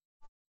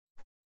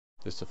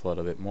 Just to flood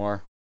a bit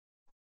more.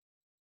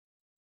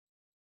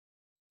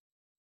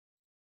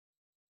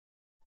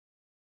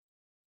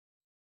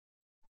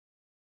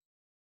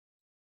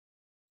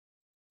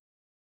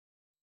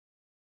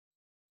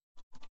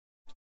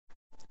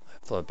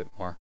 Flood a bit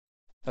more.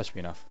 That should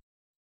be enough.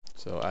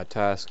 So add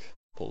task,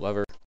 pull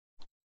lever.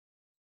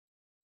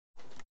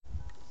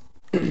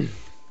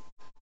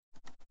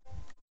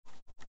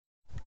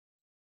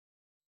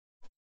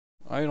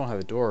 I don't have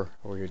a door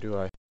over here, do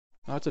I?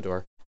 No, it's a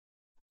door.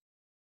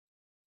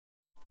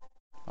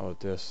 How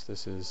about this?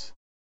 This is...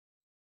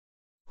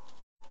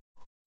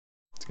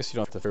 I guess you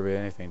don't have to figure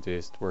out anything to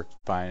just work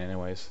fine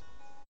anyways.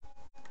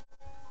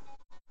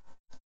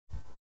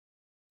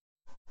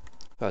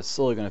 That's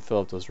slowly going to fill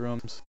up those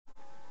rooms.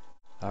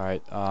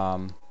 Alright,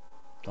 don't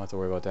have to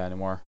worry about that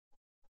anymore.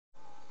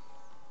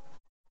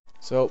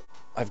 So,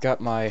 I've got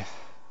my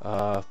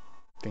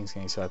things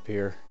getting set up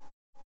here.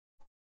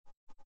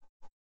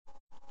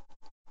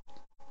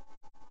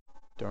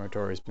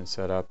 Dormitory's been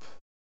set up.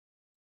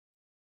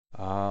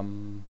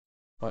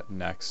 What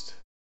next?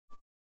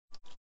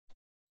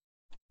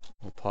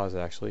 We'll pause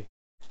actually.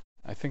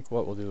 I think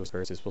what we'll do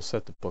first is we'll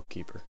set the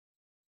bookkeeper.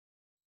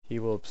 He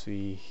will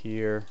be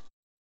here.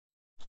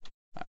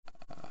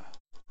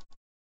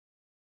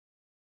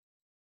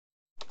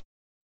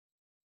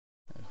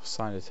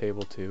 Assign a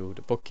table to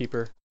the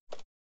bookkeeper.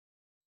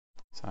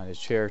 Assign a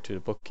chair to the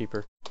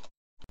bookkeeper.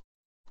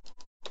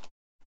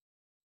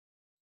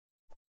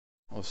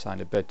 We'll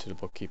assign a bed to the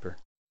bookkeeper.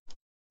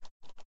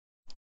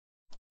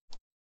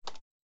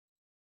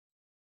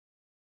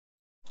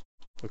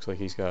 Looks like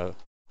he's got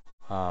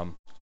a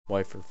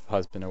wife or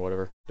husband or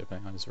whatever,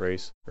 depending on his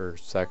race or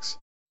sex.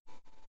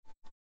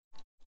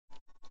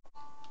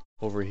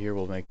 Over here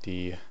we'll make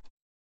this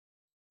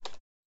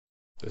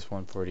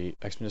one for the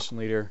expedition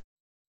leader,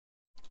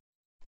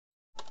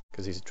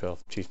 because he's a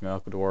chief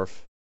medical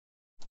dwarf.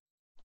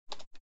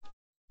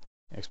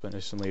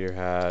 Expedition leader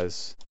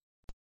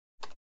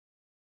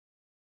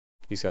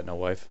he's got no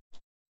wife.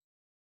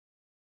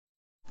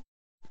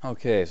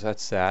 Okay, so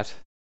that's that.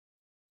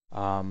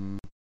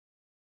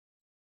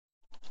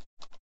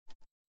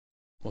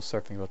 we'll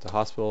start thinking about the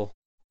hospital.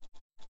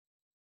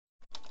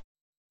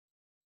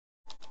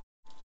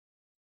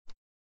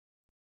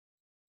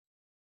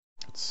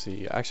 Let's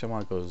see. Actually, I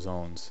want to go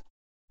zones.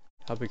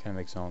 How big can I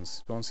make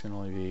zones? Zones can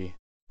only be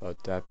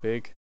about that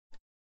big.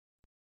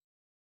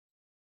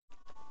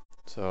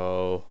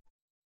 So,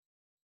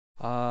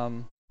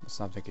 let's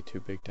not make it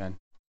too big then.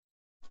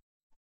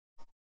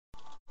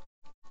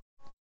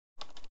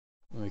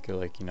 Make it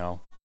like, you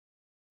know,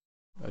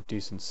 a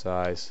decent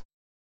size,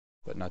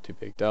 but not too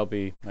big. That'll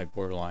be my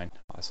borderline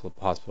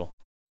hospital.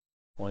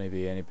 Won't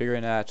be any bigger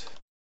than that.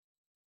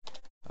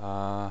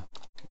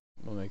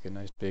 We'll make a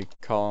nice big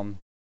column.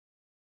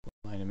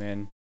 Line them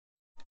in.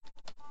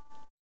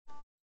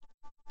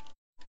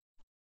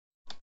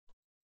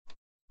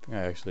 I think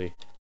I actually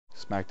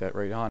smacked that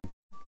right on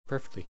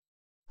perfectly.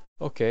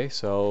 Okay,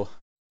 so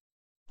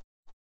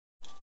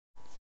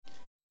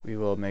we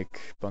will make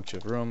a bunch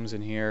of rooms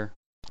in here.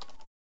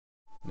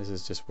 This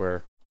is just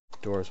where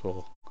doors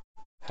will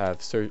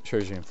have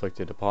surgery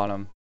inflicted upon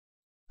them.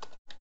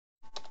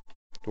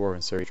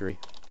 Dwarven surgery.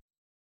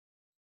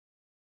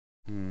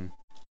 Maybe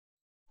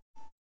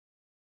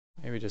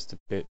just a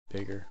bit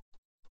bigger.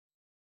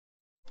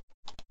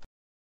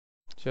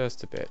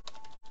 Just a bit.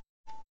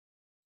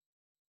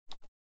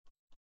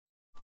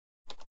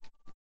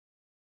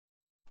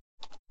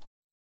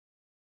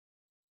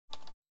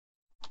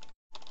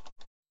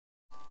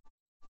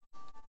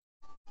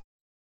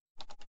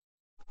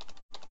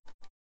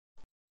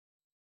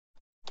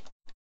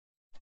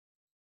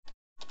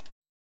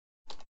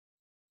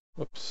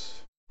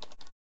 Whoops.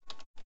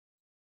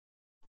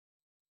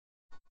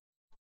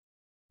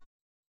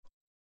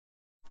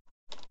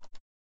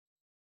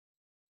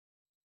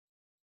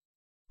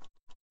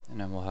 And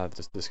then we'll have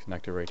this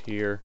disconnector right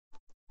here.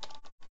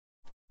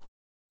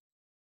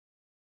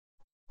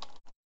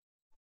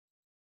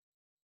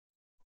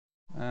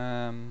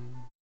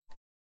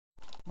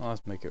 Well,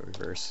 let's make it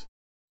reverse.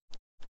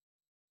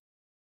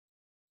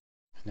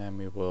 And then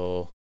we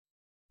will...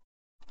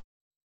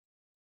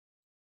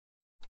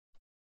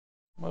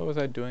 What was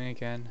I doing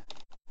again?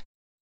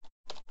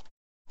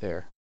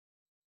 There.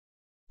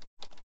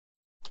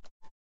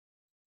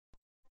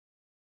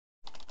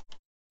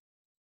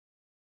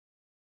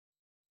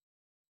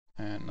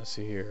 And let's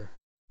see here.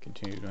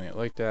 Continue doing it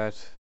like that.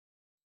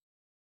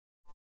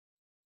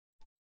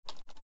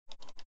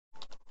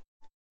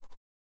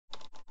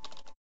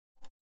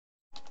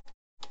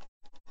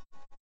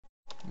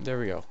 There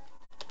we go.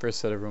 First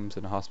set of rooms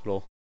in the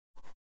hospital.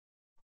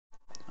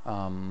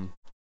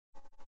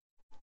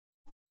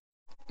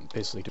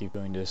 Basically keep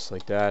doing this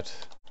like that.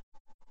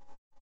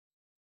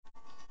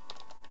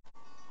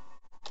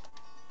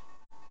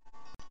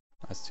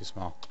 That's too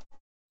small.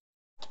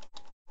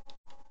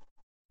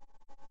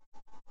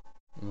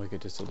 Make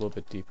it just a little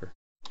bit deeper.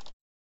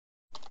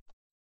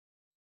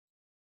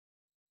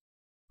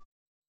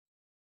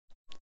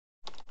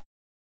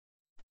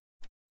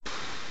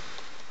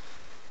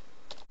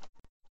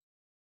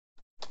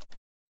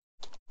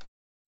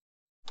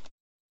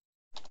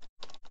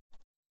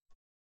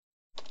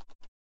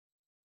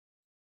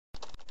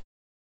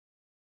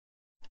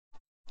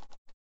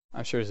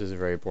 I'm sure this is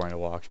very boring to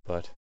watch,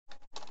 but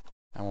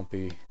I won't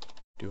be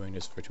doing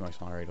this for too much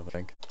longer, I don't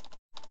think.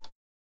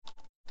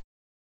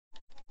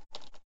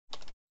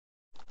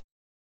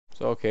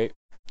 So okay,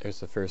 there's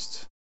the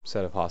first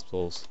set of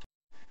hospitals.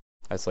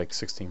 That's like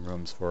 16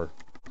 rooms for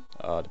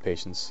the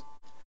patients.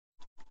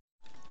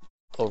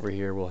 Over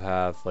here we'll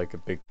have like a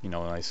big, you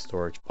know, nice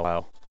storage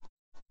pile.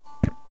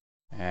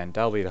 And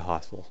that'll be the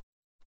hospital.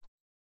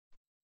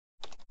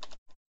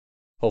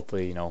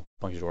 Hopefully, you know,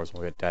 a bunch of doors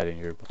won't get that in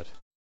here, but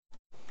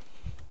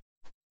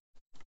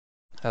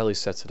that at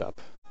least sets it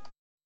up.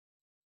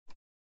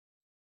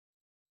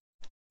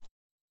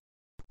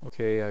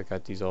 Okay, I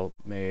got these all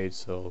made,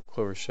 so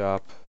Clover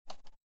Shop.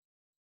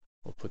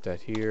 We'll put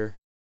that here.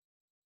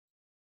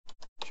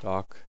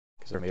 Chalk,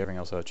 because I made everything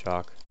else out of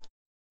chalk.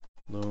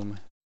 Loom.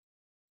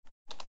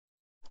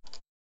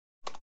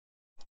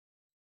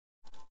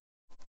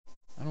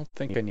 I don't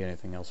think I need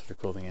anything else for the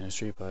clothing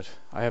industry, but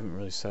I haven't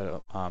really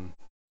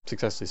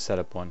successfully set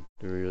up one.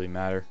 Do it really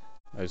matter?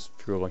 I just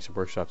threw a bunch of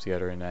workshops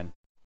together and then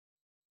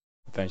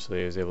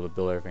eventually I was able to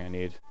build everything I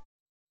need.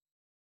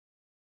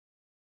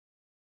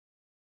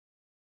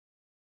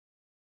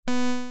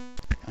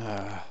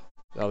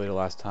 That'll be the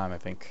last time I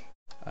think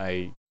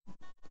I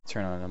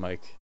turn on the mic.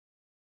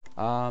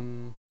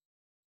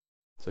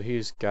 So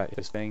he's got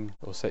his thing.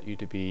 It'll set you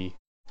to be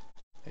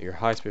at your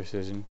highest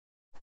precision.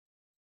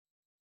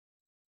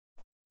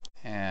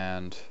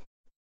 And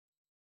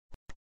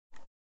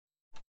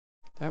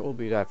that will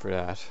be that for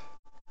that.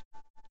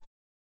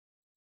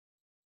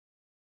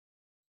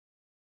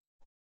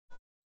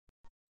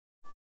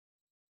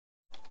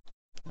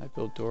 Can I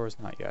build doors?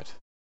 Not yet.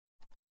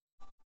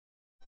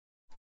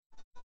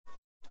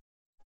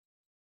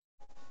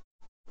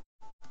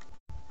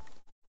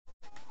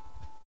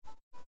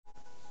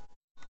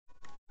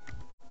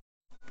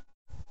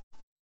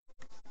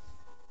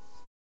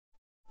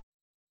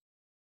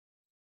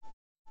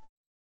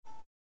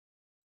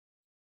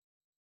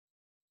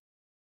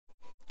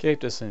 Cape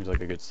just seems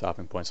like a good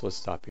stopping point, so let's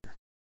stop here.